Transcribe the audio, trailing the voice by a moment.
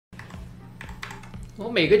我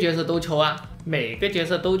每个角色都抽啊，每个角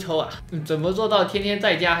色都抽啊，怎么做到天天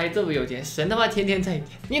在家还这么有钱？神他妈天天在家！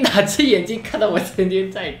你哪只眼睛看到我天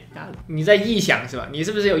天在家？你在臆想是吧？你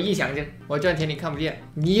是不是有臆想症？我赚钱你看不见，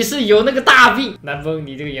你是有那个大病。南风，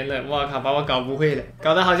你这个言论，我靠，把我搞不会了，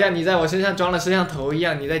搞得好像你在我身上装了摄像头一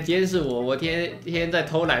样，你在监视我，我天天在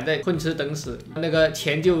偷懒，在混吃等死，那个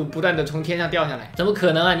钱就不断的从天上掉下来，怎么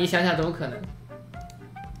可能啊？你想想怎么可能？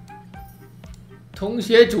同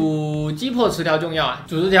学主击破词条重要啊，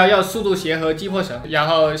主词条要速度协和击破绳，然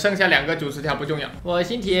后剩下2个主词条不重要。我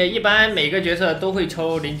新铁一般每个角色都会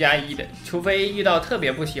抽0+1的，除非遇到特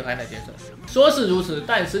别不喜欢的角色。说是如此，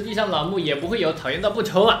但实际上老木也不会有讨厌到不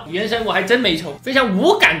抽啊。原神我还真没抽，非常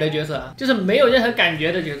无感的角色啊，就是没有任何感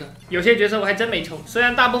觉的角色。有些角色我还真没抽，虽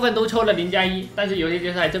然大部分都抽了0+1，但是有些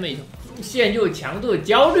角色还真没抽。陷入强度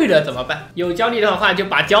焦虑了怎么办？有焦虑的话就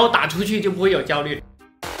把焦打出去，就不会有焦虑了。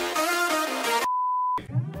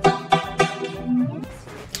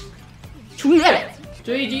出月了，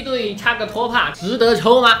追击队插个拖帕值得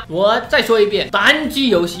抽吗？我再说一遍，单机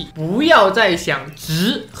游戏不要再想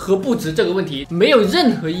值和不值这个问题，没有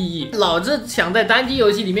任何意义。老子想在单机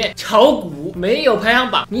游戏里面炒股，没有排行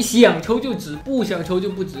榜，你想抽就值，不想抽就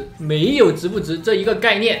不值，没有值不值这一个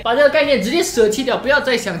概念，把这个概念直接舍弃掉，不要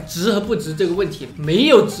再想值和不值这个问题了，没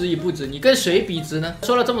有值与不值，你跟谁比值呢？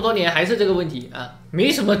说了这么多年还是这个问题啊。没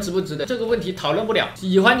什么值不值的，这个问题讨论不了，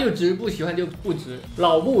喜欢就值，不喜欢就不值。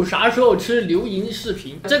老布啥时候吃流银视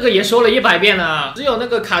频？这个也说了100遍了，只有那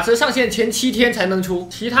个卡车上线前7天才能出，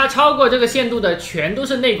其他超过这个限度的全都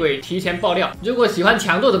是内鬼提前爆料。如果喜欢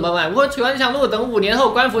强度怎么办？我喜欢强度，等5年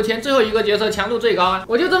后官服前最后一个角色强度最高啊！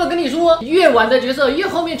我就这么跟你说，越晚的角色，越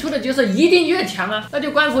后面出的角色一定越强啊！那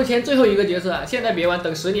就官服前最后一个角色啊，现在别玩，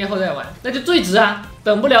等10年后再玩，那就最值啊！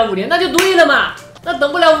等不了5年，那就对了嘛。那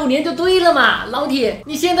等不了5年就对了嘛，老铁，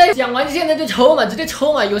你现在想玩现在就抽嘛，直接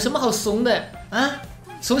抽嘛，有什么好怂的啊？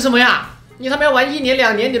怂什么呀？你他妈要玩1年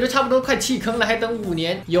2年，你都差不多快弃坑了，还等5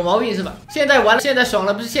年，有毛病是吧？现在玩了，现在爽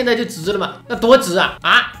了，不是现在就值了吗？那多值啊！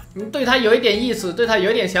啊，你对他有一点意思，对他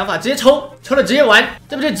有一点想法，直接抽了直接玩，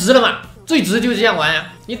这不就值了吗？最值就是这样玩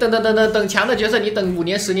啊！你等强的角色，你等5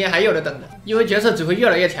年10年还有的等的，因为角色只会越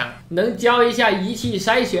来越强。能教一下仪器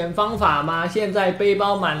筛选方法吗？现在背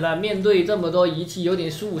包满了，面对这么多仪器有点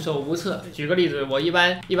束手无策。举个例子，我一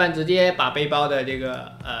般直接把背包的这个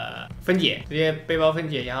分解，直接背包分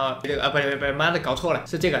解，然后这个不，妈的搞错了，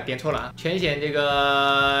是这个点错了啊！全选这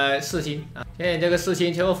个4星啊，全选这个4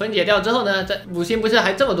星，全部分解掉之后呢，这5星不是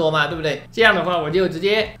还这么多吗？对不对？这样的话我就直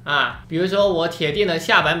接啊，比如说我铁定了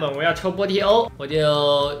下版本我要抽波提欧，我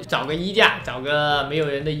就找个衣架，找个没有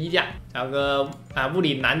人的衣架，找个物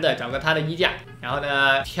理男的，找个他的衣架，然后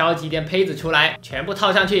呢挑几件胚子出来，全部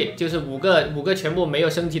套上去，就是5个全部没有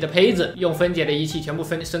升级的胚子，用分解的仪器全部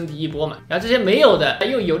升级一波嘛。然后这些没有的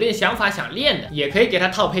又有点想法想练的，也可以给他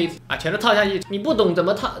套胚子啊，全都套上去。你不懂怎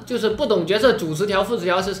么套，就是不懂角色主词条副词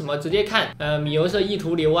条是什么，直接看米游社意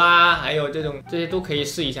图流啊，还有这些都可以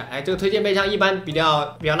试一下。哎，这个推荐备上一般比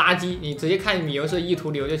较垃圾，你直接看米游社意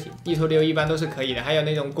图流就行，意图流一般都是可以的。还有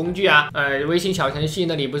那种工具啊，微信小程序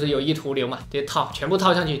那里不是有意图流嘛，直接套，全部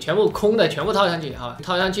套上去，全部空的全部套上去，好，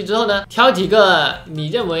套上去之后呢，挑几个你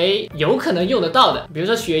认为有可能用得到的，比如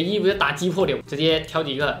说血衣不是打击破流，直接挑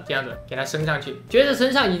几个这样子给它升上去。角色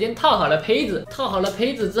身上已经套好了胚子，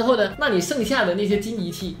之后呢，那你剩下的那些金仪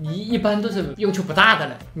器，你一般都是用处不大的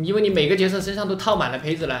了，因为你每个角色身上都套满了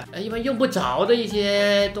胚子了，一般用不着的一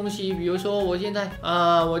些东西，比如说我现在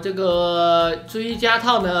我这个追加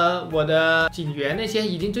套呢，我的警员那些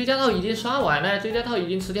追加套已经刷完了，追加套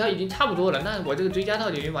词条已经差不多了，那我这个追加套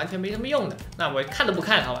已经完全没什么用的，那我看都不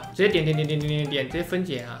看，好吧，直接点，直接分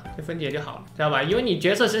解啊，就分解就好了，知道吧？因为你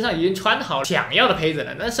角色身上已经穿好想要的胚子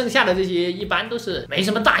了，那剩下的这些一般都是没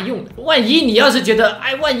什么大用的。万一你要是觉得，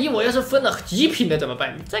万一我要是分了极品的怎么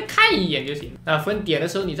办？你再看一眼就行。那分点的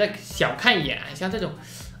时候你再小看一眼，像这种，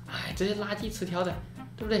这些垃圾词条的，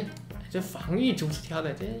对不对？这防御主词条的，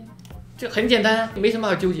这很简单，没什么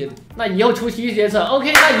好纠结的。那以后出新角色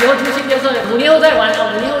 ，OK， 那以后出新角色，5年后再玩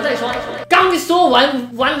啊，5年后再刷。刚说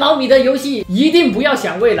玩老米的游戏，一定不要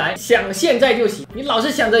想未来，想现在就行。你老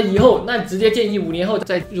是想着以后，那直接建议5年后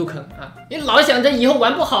再入坑啊！你老想着以后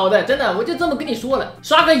玩不好的，真的，我就这么跟你说了。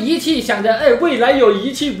刷个仪器，想着未来有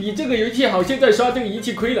仪器比这个仪器好，现在刷这个仪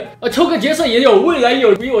器亏了。抽个角色也有，未来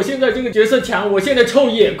有比我现在这个角色强，我现在抽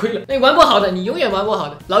也亏了。那玩不好的，你永远玩不好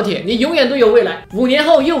的，老铁，你永远都有未来。5年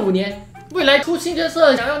后又5年。未来出新角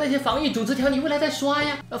色，想要那些防御主词条，你未来再刷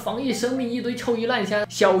呀。防御生命一堆臭鱼烂虾，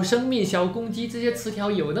小生命小攻击这些词条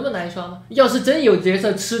有那么难刷吗？要是真有角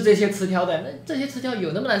色吃这些词条的，那这些词条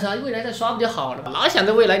有那么难刷？未来再刷不就好了？老想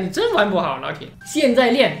着未来，你真玩不好，老铁。现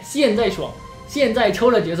在练，现在爽，现在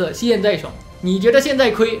抽了角色，现在爽。你觉得现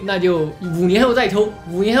在亏，那就5年后再抽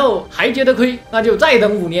，5年后还觉得亏，那就再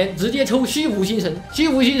等5年，直接抽虚无星神。虚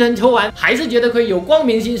无星神抽完还是觉得亏，有光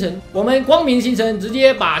明星神，我们光明星神直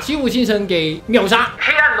接把虚无星神给秒杀。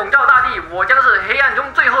黑暗笼罩大地，我将是黑暗中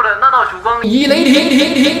最后的那道曙光。以雷霆，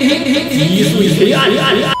击碎黑暗。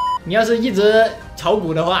你要是一直炒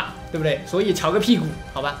股的话，对不对？所以炒个屁股，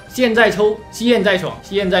好吧？现在抽，现在爽，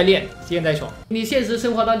现在练，现在爽。你现实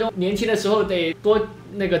生活当中年轻的时候得多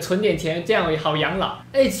存点钱，这样好养老。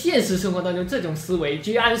哎，现实生活当中这种思维，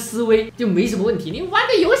居安思危就没什么问题。你玩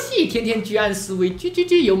个游戏，天天居安思危，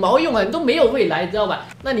有毛用啊？你都没有未来，知道吧？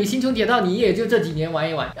那你星穹铁道你也就这几年玩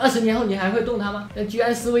一玩，20年后你还会动它吗？那居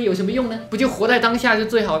安思危有什么用呢？不就活在当下是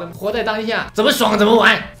最好的吗？活在当下，怎么爽怎么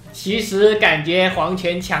玩。其实感觉黄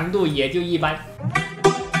泉强度也就一般。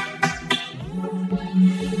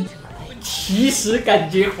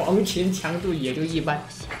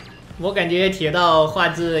我感觉铁道画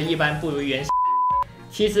质一般，不如原神。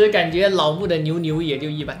其实感觉老沐的牛也就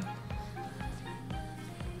一般。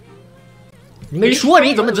你没说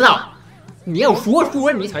你怎么知道？你要说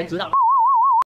你才知道。